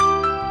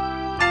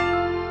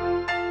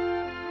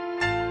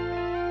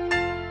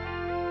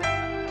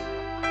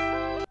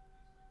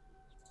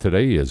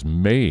Today is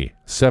May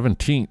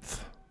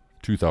 17th,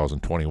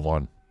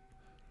 2021.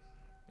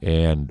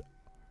 And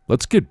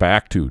let's get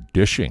back to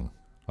dishing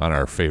on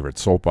our favorite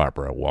soap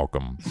opera.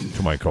 Welcome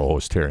to my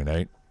co-host, Terry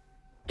Knight.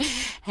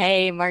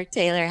 Hey, Mark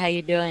Taylor, how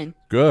you doing?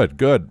 Good,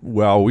 good.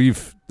 Well,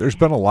 there's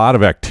been a lot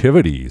of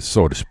activities,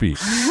 so to speak,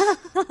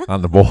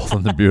 on the Bold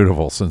and the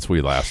Beautiful since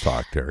we last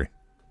talked, Terry.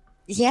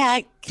 Yeah,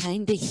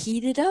 kind of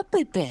heated up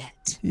a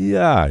bit.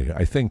 Yeah,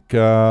 I think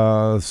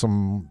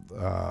some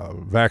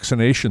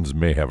vaccinations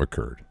may have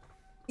occurred.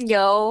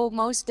 Yo,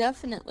 most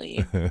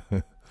definitely.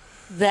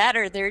 That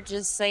or they're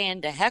just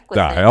saying to heck with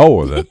The it. hell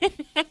with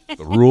it.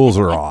 The rules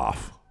are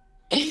off.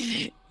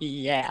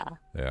 Yeah.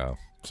 Yeah.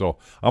 So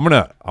I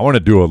want to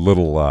do a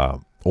little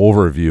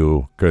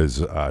overview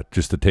because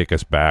just to take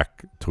us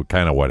back to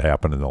kind of what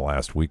happened in the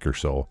last week or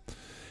so,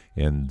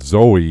 and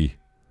Zoe,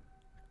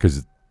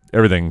 because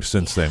everything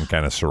since then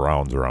kind of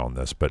surrounds around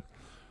this, but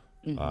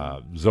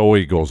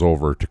Zoe goes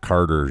over to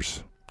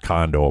Carter's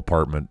condo,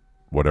 apartment,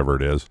 whatever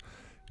it is,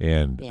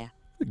 and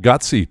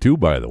gutsy too,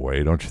 by the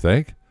way, don't you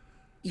think?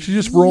 She's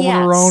just roaming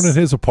around in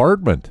his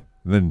apartment,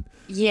 and then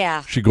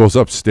she goes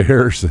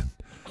upstairs and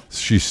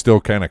she's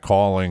still kind of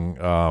calling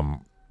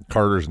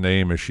Carter's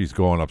name as she's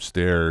going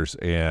upstairs,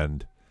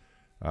 and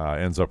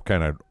ends up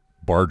kind of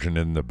barging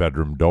in the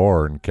bedroom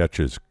door and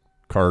catches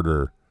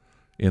Carter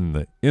in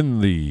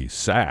the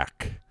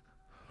sack.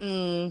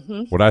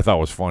 Mm-hmm. What I thought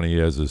was funny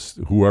is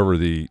whoever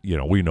we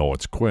know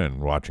it's Quinn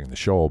watching the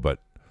show, but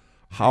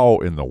how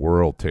in the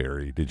world,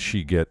 Terry, did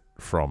she get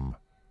from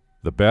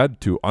the bed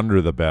to under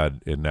the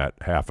bed in that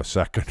half a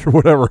second or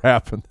whatever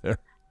happened there?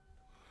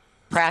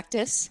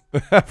 Practice.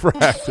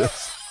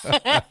 Practice.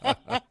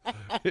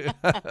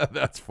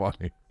 That's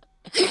funny.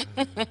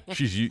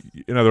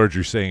 In other words,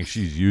 you're saying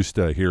she's used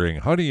to hearing,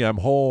 "Honey, I'm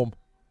home."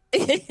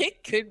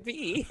 It could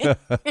be.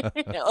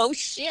 Oh,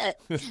 shit.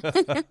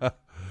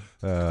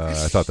 I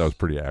thought that was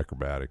pretty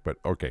acrobatic, but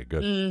okay,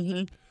 good.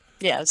 Mm-hmm.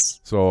 Yes.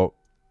 So,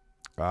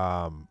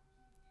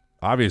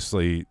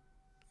 obviously,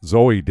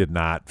 Zoe did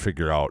not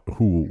figure out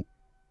who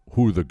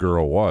the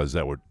girl was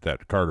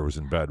that Carter was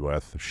in bed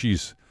with.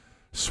 She's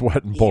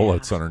sweating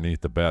bullets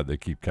underneath the bed. They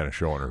keep kind of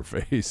showing her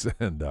face,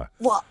 and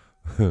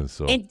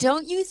so. And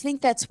don't you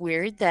think that's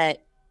weird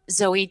that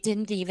Zoe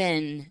didn't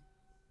even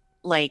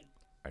I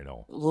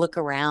know, look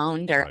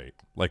around or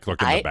like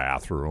look in the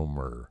bathroom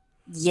or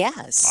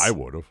yes, I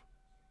would have.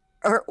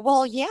 Or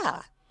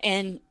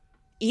and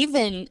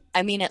even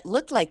it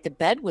looked like the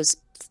bed was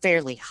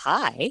fairly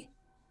high,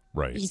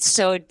 right?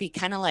 So it'd be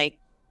kind of like,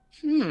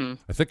 I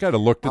think I'd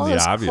have looked in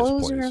the obvious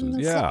places.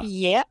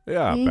 Yeah.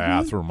 Mm-hmm.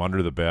 Bathroom,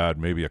 under the bed,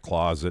 maybe a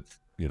closet,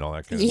 that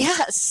kind of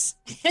yes.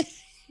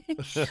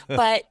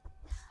 But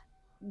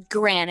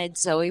granted,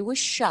 Zoe was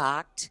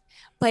shocked.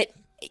 But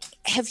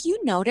have you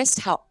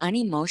noticed how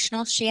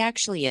unemotional she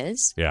actually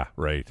is? Yeah,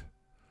 right.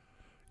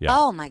 Yeah.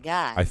 Oh my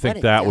God. I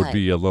think that would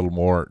be a little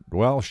more.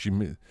 Well,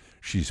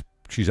 she's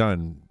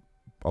on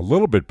a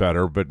little bit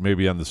better, but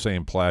maybe on the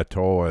same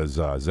plateau as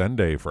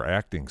Zende for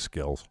acting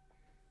skills.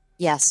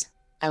 Yes.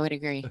 I would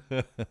agree.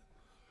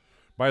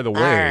 By the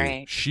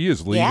way, she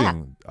is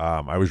leaving.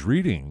 Yeah. I was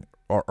reading,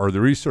 or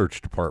the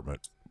research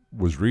department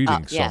was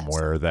reading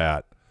somewhere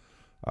that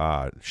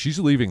she's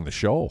leaving the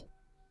show.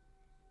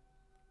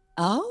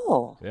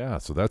 Oh. Yeah,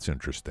 so that's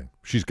interesting.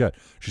 She's got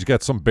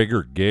some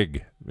bigger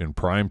gig in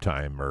prime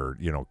time, or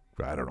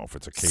I don't know if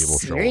it's a cable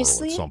show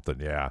or something.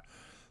 Yeah,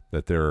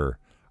 that they're.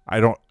 I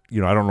don't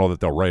know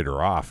that they'll write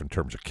her off in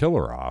terms of kill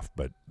her off,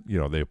 but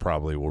they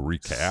probably will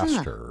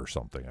recast her or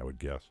something, I would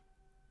guess.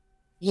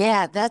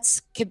 Yeah,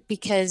 that's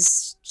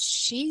because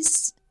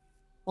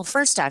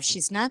first off,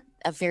 she's not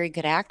a very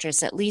good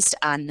actress, at least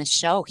on the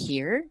show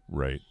here.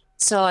 Right.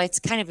 So it's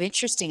kind of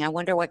interesting. I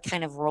wonder what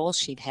kind of role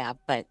she'd have,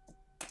 but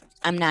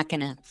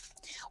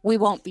we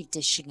won't be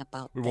dishing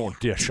about that. We won't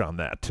dish on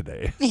that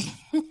today.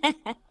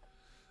 All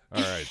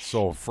right,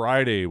 so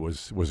Friday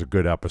was a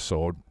good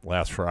episode,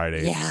 last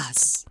Friday.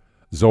 Yes.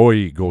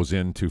 Zoe goes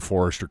into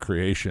Forrester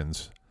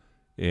Creations,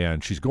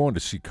 and she's going to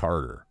see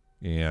Carter.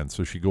 And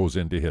so she goes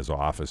into his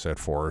office at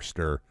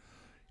Forrester,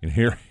 and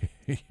here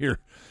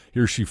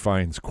she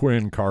finds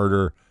Quinn,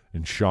 Carter,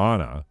 and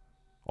Shauna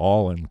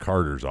all in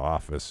Carter's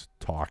office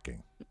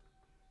talking.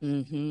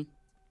 Mm-hmm.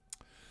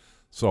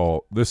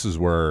 So this is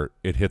where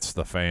it hits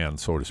the fan,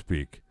 so to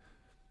speak.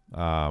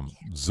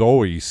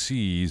 Zoe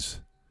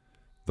sees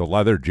the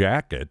leather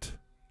jacket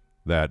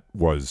that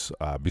was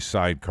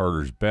beside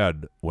Carter's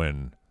bed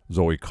when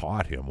Zoe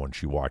caught him when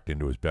she walked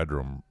into his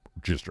bedroom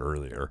just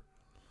earlier.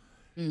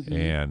 Mm-hmm.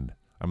 And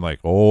I'm like,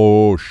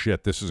 oh,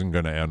 shit, this isn't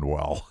going to end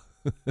well.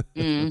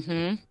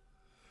 Mm-hmm.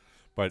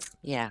 But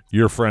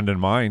your friend and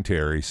mine,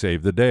 Terry,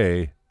 saved the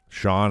day.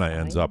 Shauna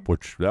ends up,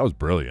 that was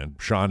brilliant.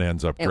 Shauna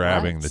ends up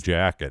grabbing the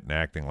jacket and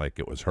acting like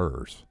it was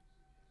hers.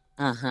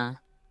 Uh-huh.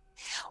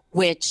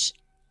 Which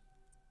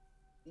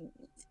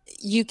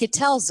you could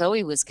tell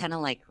Zoe was kind of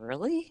like,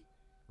 really?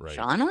 Right.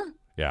 Shauna?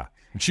 Yeah.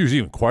 And she was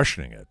even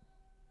questioning it.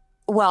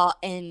 Well,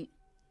 and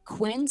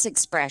Quinn's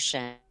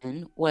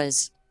expression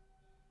was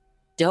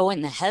doe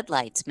in the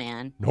headlights,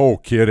 man. No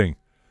kidding.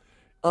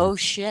 Oh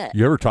shit.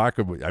 You ever talk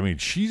about? I mean,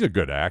 she's a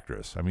good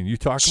actress. I mean, you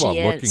talk She about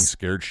looking is.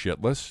 scared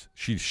shitless.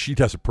 She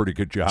does a pretty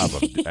good job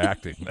of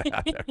acting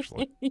that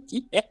actually.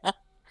 Yeah.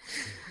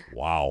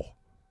 Wow,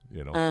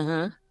 you know.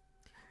 Uh-huh.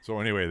 So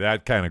anyway,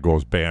 that kind of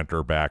goes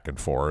banter back and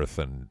forth,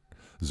 and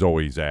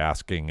Zoe's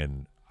asking,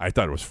 and I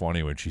thought it was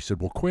funny when she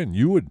said, "Well, Quinn,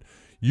 you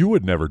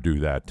would never do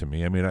that to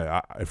me." I mean,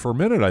 I for a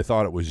minute I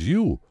thought it was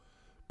you,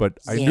 but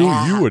I knew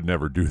Yeah. you would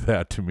never do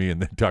that to me.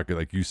 And then talking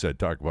like you said,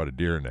 talk about a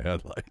deer in the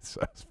headlights.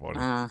 That's funny.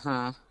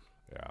 Uh-huh.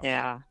 Yeah.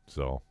 Yeah.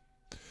 So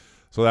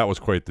that was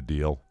quite the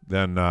deal.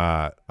 Then,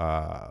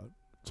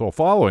 so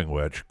following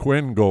which,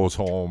 Quinn goes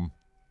home.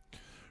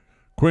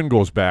 Quinn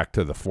goes back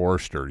to the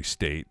Forrester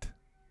estate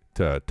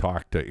to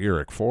talk to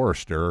Eric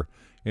Forrester,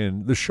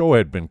 and the show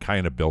had been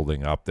kind of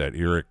building up that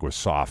Eric was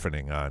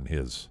softening on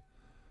his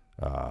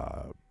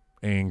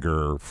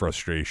anger,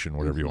 frustration,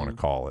 whatever you want to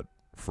call it,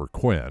 for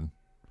Quinn.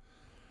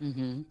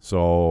 Mm-hmm.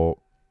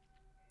 So,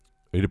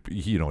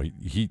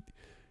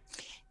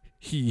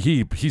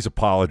 he's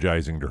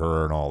apologizing to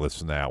her and all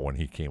this and that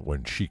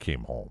when she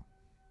came home.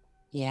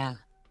 Yeah.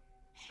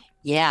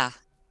 Yeah.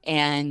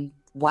 And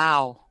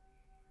wow,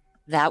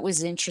 that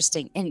was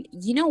interesting. And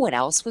you know what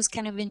else was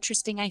kind of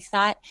interesting, I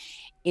thought,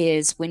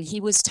 is when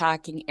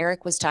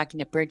Eric was talking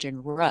to Bridge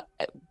and Rook.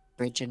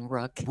 Bridge and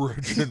Rook.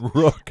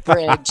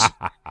 Bridge.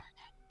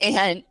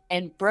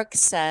 And Brooke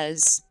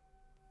says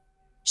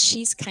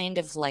she's kind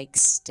of like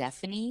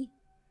Stephanie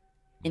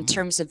in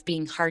terms of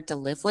being hard to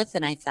live with.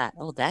 And I thought,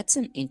 oh, that's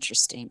an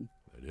interesting.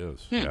 It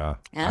is. Yeah.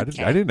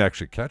 Okay. I didn't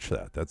actually catch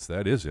that.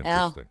 That is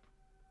interesting.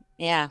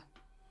 Yeah,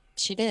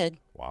 she did.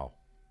 Wow.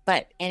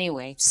 But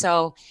anyway,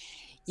 so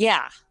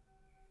yeah.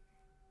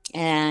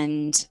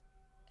 And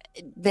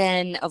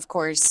then, of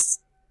course,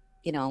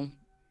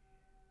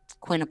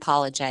 Quinn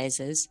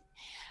apologizes.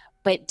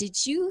 But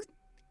did you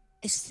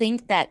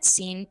think that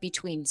scene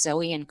between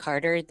Zoe and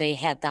Carter, they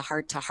had the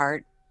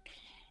heart-to-heart,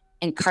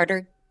 and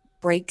Carter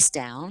breaks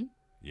down?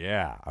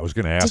 Yeah, I was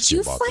going to ask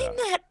you about that. Did you find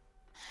that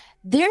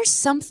there's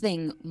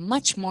something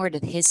much more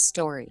to his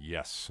story?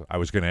 Yes, I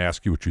was going to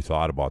ask you what you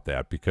thought about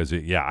that because,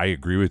 I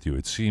agree with you.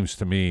 It seems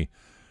to me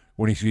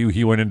when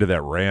he went into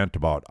that rant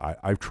about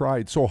I've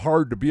tried so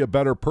hard to be a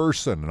better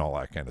person and all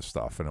that kind of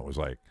stuff, and it was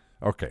like,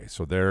 okay,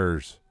 so they're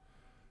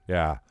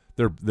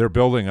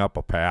building up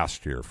a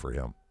past here for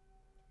him.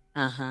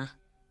 Uh-huh.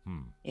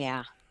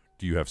 Yeah.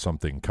 Do you have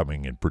something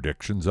coming in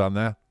predictions on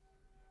that?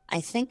 I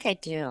think I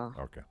do.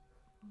 Okay.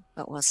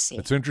 But we'll see.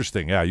 It's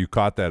interesting. Yeah, you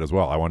caught that as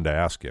well. I wanted to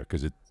ask you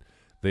because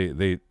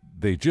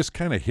they just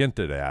kind of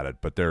hinted at it,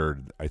 but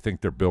I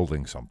think they're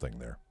building something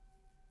there.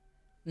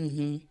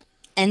 Mm-hmm.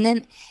 And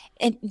then,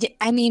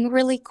 I mean,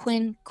 really,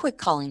 Quinn, quit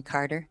calling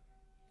Carter.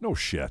 No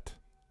shit.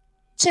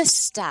 Just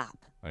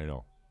stop. I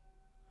know.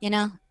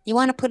 You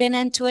want to put an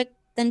end to it,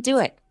 then do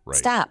it. Right.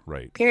 Stop.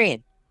 Right.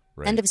 Period.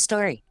 Right. End of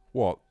story.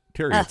 Well,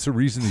 Terry, it's the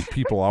reason these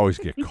people always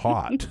get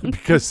caught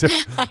because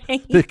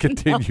they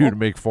continue to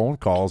make phone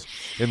calls,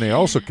 and they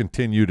also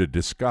continue to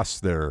discuss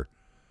their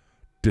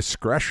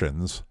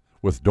discretions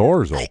with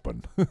doors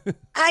open.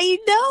 I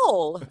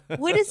know.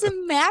 What does the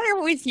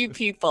matter with you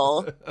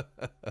people?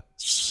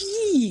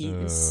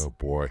 Jeez. Oh,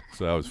 boy.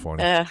 So that was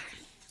funny.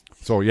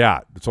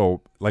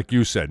 So like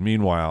you said,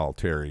 meanwhile,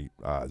 Terry,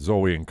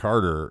 Zoe and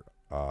Carter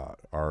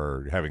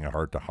are having a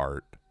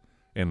heart-to-heart,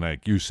 and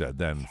like you said,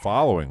 then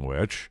following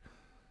which,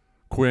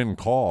 Quinn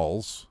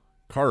calls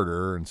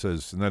Carter and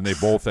says, and then they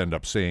both end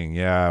up saying,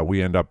 yeah,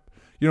 we end up,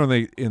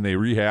 and they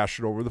rehash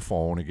it over the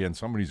phone. Again,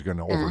 somebody's going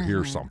to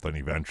overhear something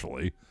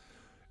eventually.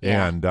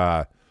 Yeah. And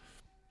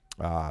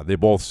they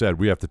both said,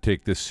 we have to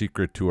take this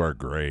secret to our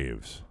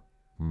graves.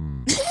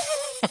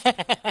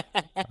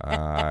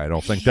 I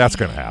don't think that's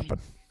going to happen.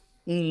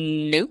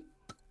 Nope.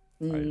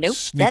 Nope.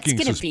 Sneaking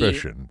That's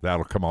suspicion.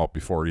 That'll come out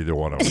before either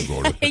one of them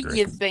go to the grave.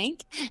 You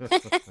think?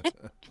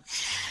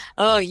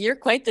 Oh, you're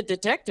quite the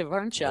detective,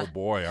 aren't you? Oh,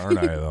 boy, aren't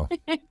I, though?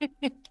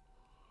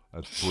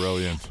 That's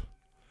brilliant.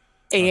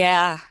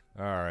 Yeah.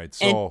 All right.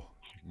 So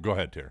go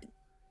ahead, Terry.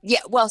 Yeah.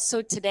 Well,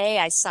 so today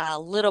I saw a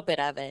little bit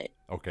of it.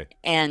 Okay.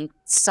 And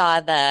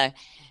saw the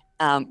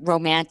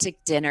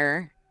romantic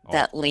dinner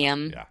that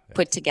Liam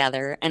put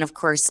togetter. And, of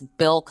course,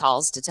 Bill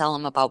calls to tell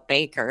him about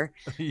Baker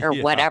or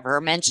whatever.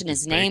 Mention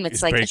his name.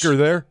 It's like Baker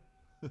there?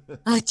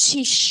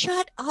 Gee,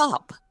 shut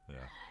up. Yeah.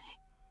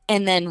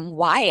 And then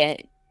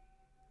Wyatt.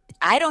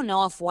 I don't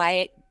know if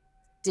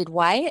did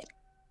Wyatt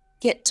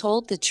get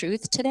told the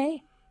truth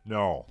today?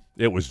 No,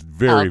 it was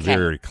very,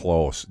 very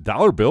close.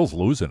 Dollar Bill's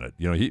losing it.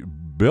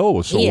 Bill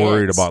was so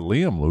worried about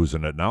Liam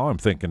losing it. Now I'm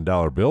thinking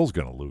Dollar Bill's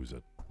going to lose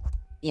it.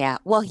 Yeah.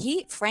 Well,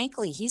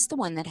 frankly, he's the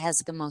one that has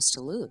the most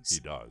to lose. He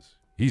does.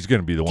 He's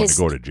going to be the one to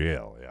go to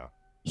jail. Yeah.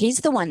 He's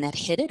the one that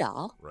hit it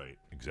all. Right.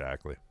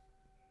 Exactly.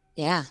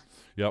 Yeah.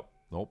 Yep.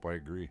 Nope. I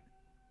agree.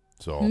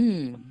 So,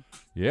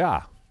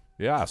 yeah.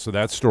 Yeah, so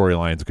that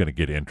storyline's going to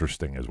get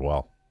interesting as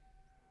well.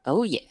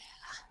 Oh, yeah.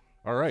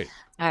 All right.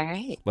 All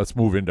right. Let's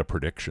move into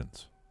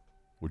predictions.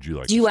 Would you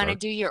like Do you want to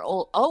do your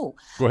old... Oh.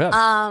 Go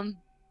ahead.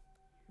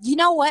 You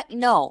know what?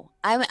 No.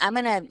 I'm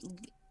going to...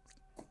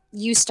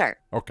 You start.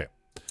 Okay.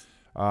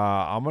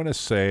 I'm going to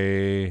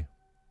say,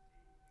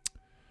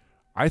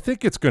 I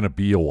think it's going to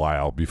be a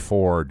while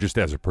before, just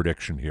as a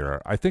prediction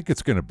here, I think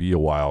it's going to be a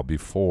while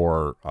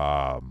before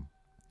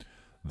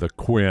the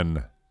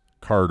Quinn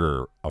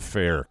Carter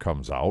affair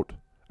comes out.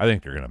 I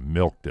think they're going to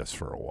milk this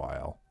for a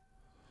while.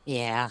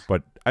 Yeah.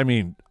 But, I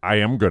mean, I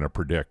am going to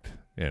predict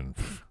and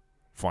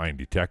fine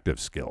detective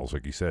skills,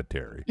 like you said,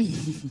 Terry.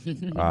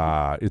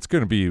 It's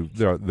going to be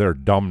their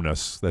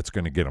dumbness that's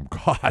going to get them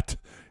caught.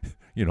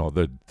 You know,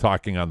 the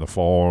talking on the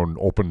phone,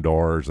 open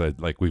doors,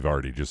 like we've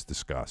already just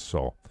discussed.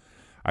 So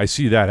I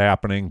see that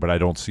happening, but I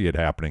don't see it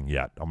happening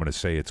yet. I'm going to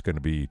say it's going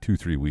to be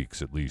 2-3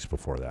 weeks at least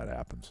before that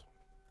happens.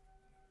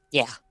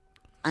 Yeah.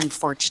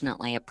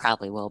 Unfortunately, it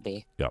probably will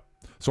be. Yep.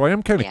 So I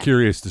am kind of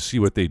curious to see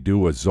what they do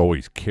with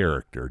Zoe's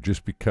character,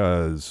 just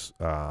because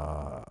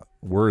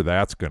where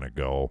that's going to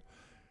go.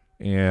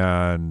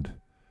 And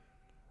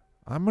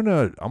I am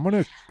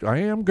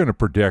gonna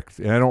predict,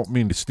 and I don't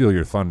mean to steal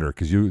your thunder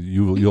because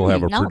you'll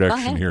have a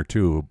prediction here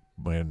too,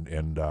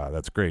 and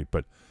that's great.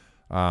 But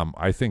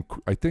I think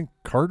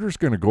Carter's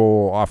going to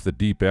go off the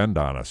deep end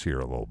on us here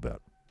a little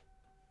bit.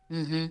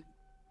 Mm-hmm.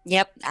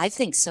 Yep, I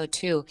think so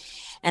too.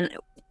 And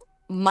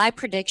my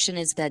prediction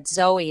is that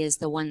Zoe is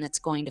the one that's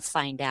going to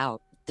find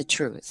out the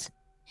truth,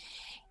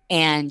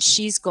 and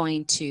she's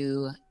going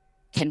to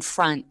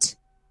confront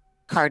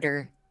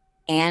Carter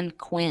and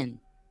Quinn.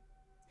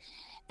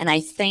 And I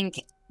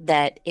think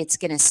that it's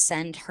going to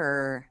send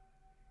her,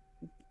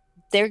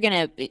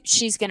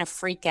 she's going to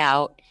freak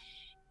out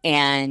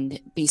and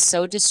be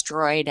so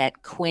destroyed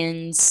at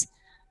Quinn's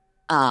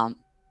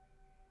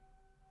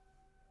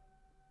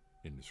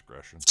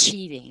indiscretion,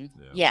 cheating.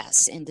 Yeah.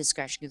 Yes,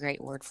 indiscretion,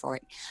 great word for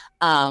it.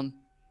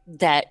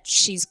 That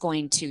she's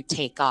going to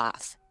take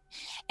off.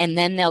 And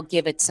then they'll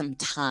give it some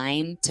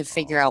time to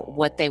figure out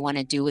what they want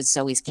to do with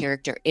Zoe's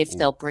character, if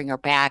they'll bring her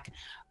back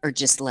or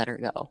just let her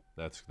go.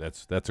 That's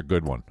a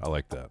good one. I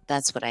like that.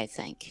 That's what I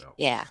think.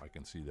 Yeah. I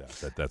can see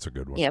that. That's a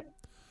good one. Yep.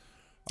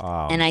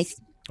 And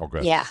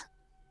good. Yeah.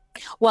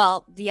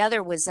 Well, the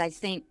other was, I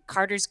think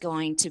Carter's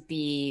going to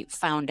be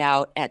found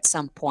out at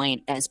some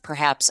point as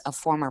perhaps a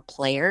former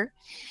player.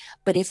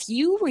 But if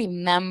you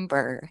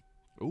remember,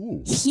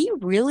 he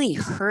really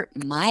hurt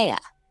Maya.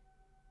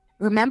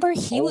 Remember,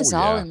 he was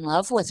all in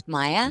love with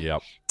Maya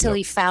till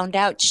he found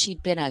out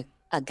she'd been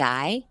a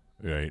guy.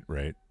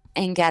 Right.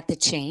 And got the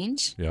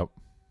change. Yep.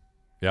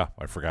 Yeah,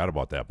 I forgot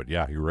about that, but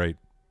yeah, you're right.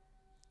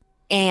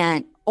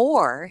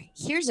 Or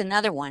here's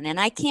another one, and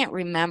I can't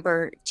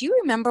remember. Do you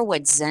remember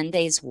what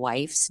Zende's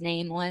wife's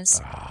name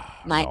was?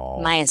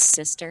 No. Maya's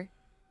sister.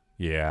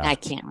 Yeah. I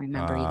can't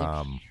remember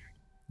either.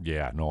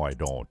 Yeah, no, I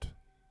don't.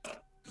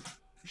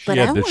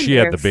 She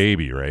had the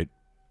baby, right?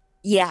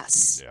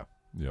 Yes. Yeah.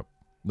 Yep.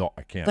 No,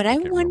 I can't. But I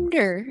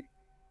wonder,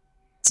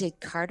 did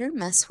Carter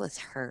mess with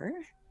her?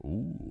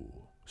 Ooh,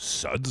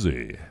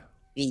 Sudsy.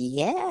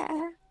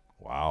 Yeah.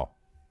 Wow.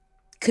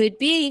 Could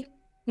be.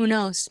 Who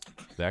knows?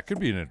 That could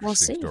be an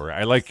interesting story.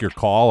 I like your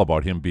call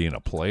about him being a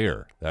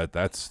player.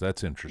 That's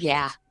interesting.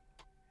 Yeah.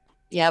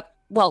 Yep.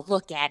 Well,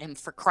 look at him,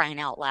 for crying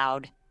out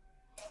loud.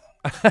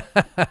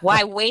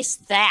 Why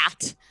waste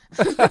that?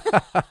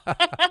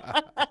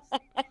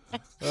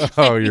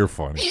 Oh, you're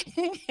funny.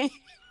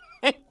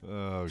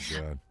 Oh,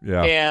 God.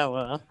 Yeah. Yeah,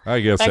 well.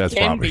 I guess that's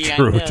probably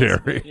true,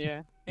 Terry.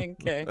 Yeah.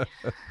 Okay.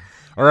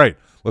 All right.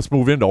 Let's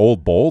move into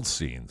old bold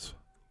scenes.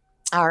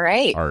 All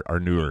right. Our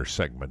newer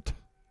segment.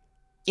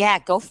 Yeah,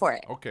 go for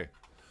it. Okay.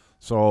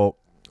 So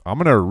I'm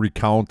going to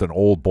recount an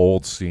old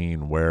bold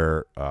scene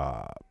where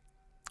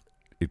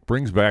it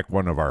brings back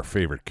one of our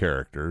favorite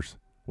characters.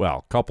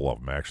 Well, a couple of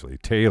them, actually.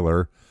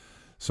 Taylor.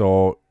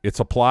 So it's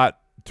a plot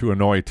to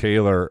annoy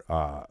Taylor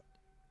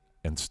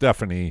and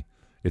Stephanie.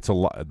 It's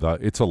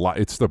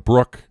the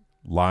Brooke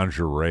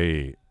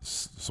lingerie,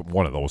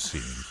 one of those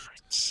scenes.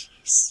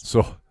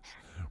 So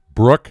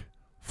Brooke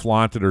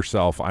flaunted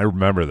herself. I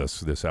remember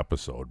this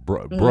episode.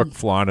 Brooke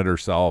flaunted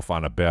herself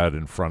on a bed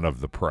in front of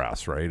the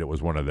press, right? It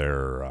was one of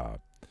their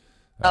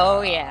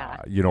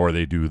where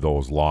they do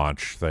those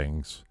launch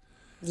things.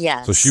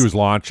 Yes. So she was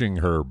launching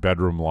her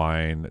bedroom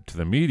line to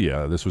the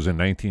media. This was in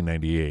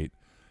 1998,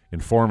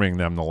 informing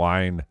them the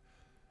line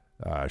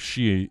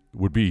she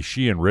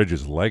and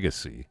Ridge's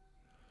legacy.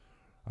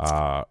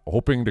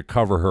 Hoping to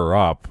cover her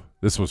up.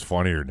 This was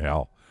funnier than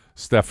hell.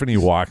 Stephanie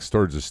walks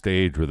towards the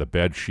stage with a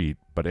bed sheet,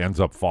 but ends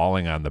up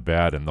falling on the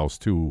bed, and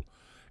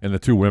the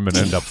two women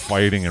end up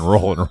fighting and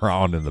rolling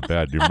around in the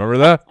bed. Do you remember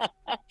that?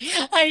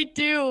 I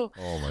do.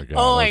 Oh my God.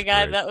 Oh my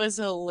God, that was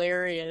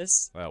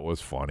hilarious. That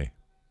was funny.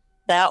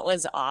 That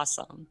was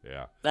awesome.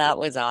 Yeah. That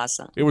was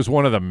awesome. It was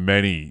one of the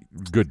many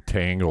good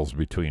tangles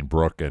between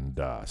Brooke and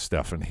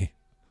Stephanie.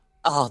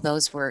 Oh,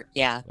 those were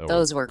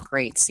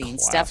great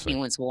scenes. Classic. Stephanie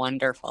was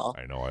wonderful.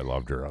 I know, I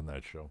loved her on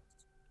that show.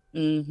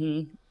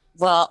 Mm-hmm.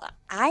 Well,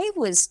 I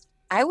was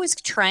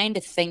trying to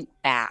think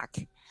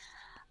back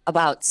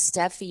about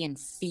Steffi and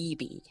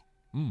Phoebe.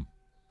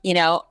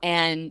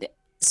 And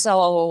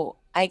so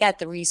I got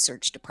the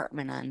research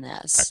department on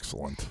this.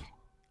 Excellent.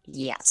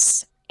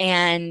 Yes.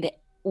 And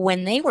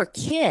when they were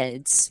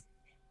kids,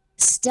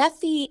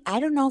 Steffi, I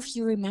don't know if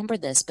you remember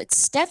this, but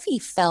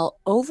Steffi fell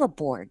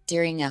overboard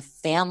during a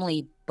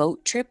family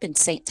boat trip in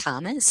St.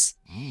 Thomas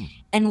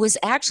and was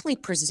actually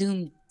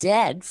presumed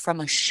dead from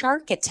a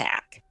shark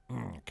attack.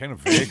 Kind of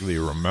vaguely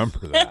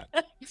remember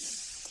that.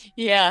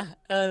 Yeah,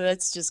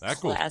 that's just That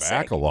classic. goes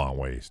back a long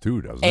ways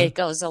too, doesn't It it?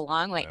 goes a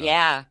long way.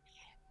 Yeah.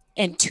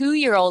 And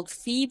 2-year-old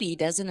Phoebe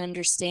doesn't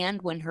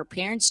understand when her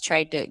parents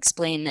tried to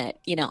explain that,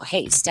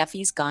 hey,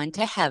 Steffi's gone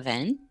to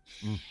heaven.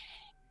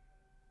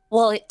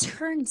 Well, it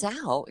turns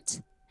out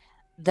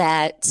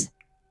that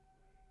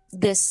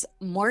this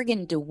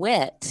Morgan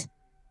DeWitt,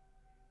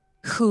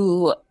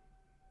 who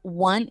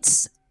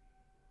once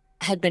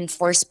had been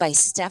forced by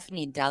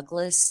Stephanie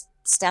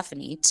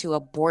to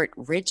abort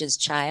Ridge's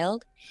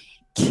child,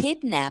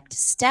 kidnapped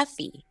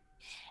Steffi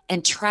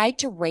and tried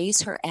to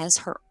raise her as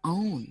her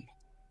own.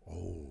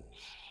 Oh.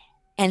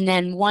 And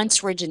then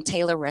once Ridge and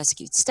Taylor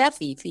rescued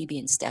Steffi, Phoebe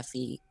and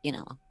Steffi,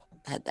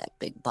 had that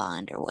big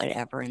bond or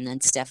whatever. And then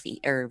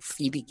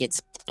Phoebe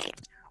gets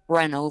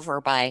run over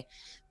by,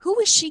 who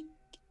was she?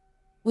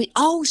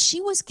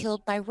 She was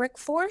killed by Rick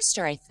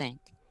Forrester, I think,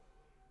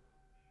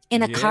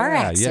 in a car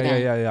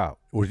accident. Yeah.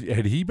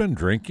 Had he been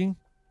drinking?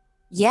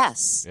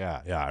 Yes.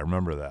 Yeah, I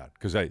remember that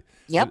because I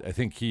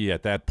think he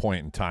at that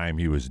point in time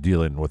he was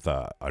dealing with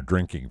a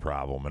drinking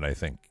problem, and I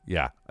think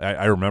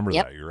I remember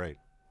that. You're right.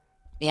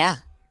 Yeah.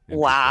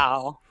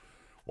 Wow.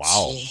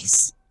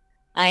 Jeez.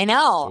 I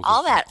know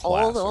all that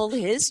old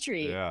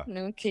history. Yeah.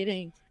 No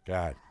kidding.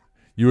 God,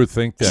 you would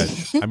think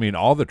that. I mean,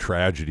 all the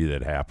tragedy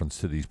that happens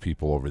to these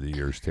people over the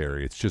years,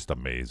 Terry. It's just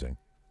amazing.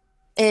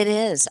 It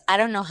is. I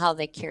don't know how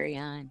they carry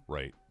on.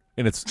 Right.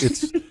 And it's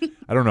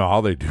I don't know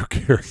how they do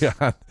carry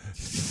on.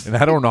 And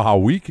I don't know how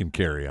we can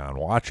carry on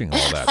watching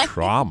all that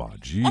trauma.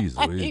 Jeez.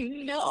 I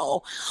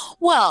know.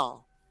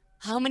 Well,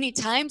 how many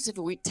times have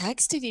we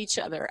texted each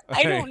other?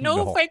 I don't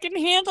know if I can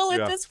handle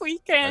it this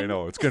weekend. I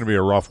know. It's going to be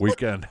a rough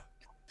weekend.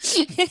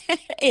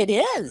 It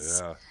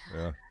is.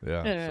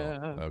 Yeah.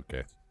 So,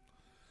 okay.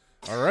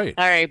 All right.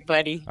 All right,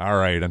 buddy. All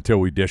right. Until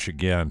we dish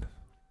again.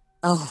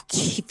 Oh,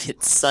 keep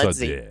it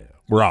sudsy.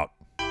 We're out.